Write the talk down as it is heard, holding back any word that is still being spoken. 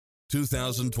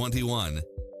2021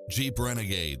 Jeep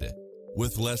Renegade.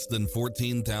 With less than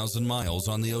 14,000 miles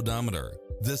on the odometer,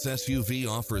 this SUV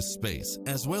offers space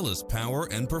as well as power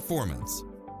and performance.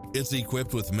 It's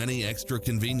equipped with many extra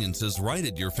conveniences right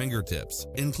at your fingertips,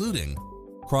 including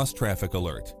cross-traffic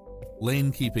alert, lane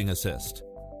keeping assist,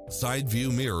 side view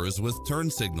mirrors with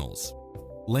turn signals,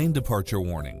 lane departure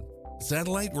warning,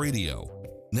 satellite radio,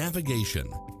 navigation,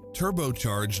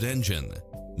 turbocharged engine,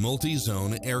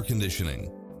 multi-zone air conditioning,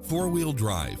 four-wheel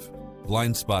drive,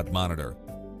 blind spot monitor.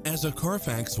 As a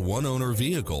Carfax one-owner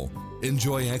vehicle,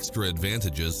 enjoy extra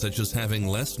advantages such as having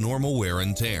less normal wear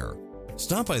and tear.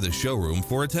 Stop by the showroom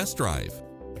for a test drive.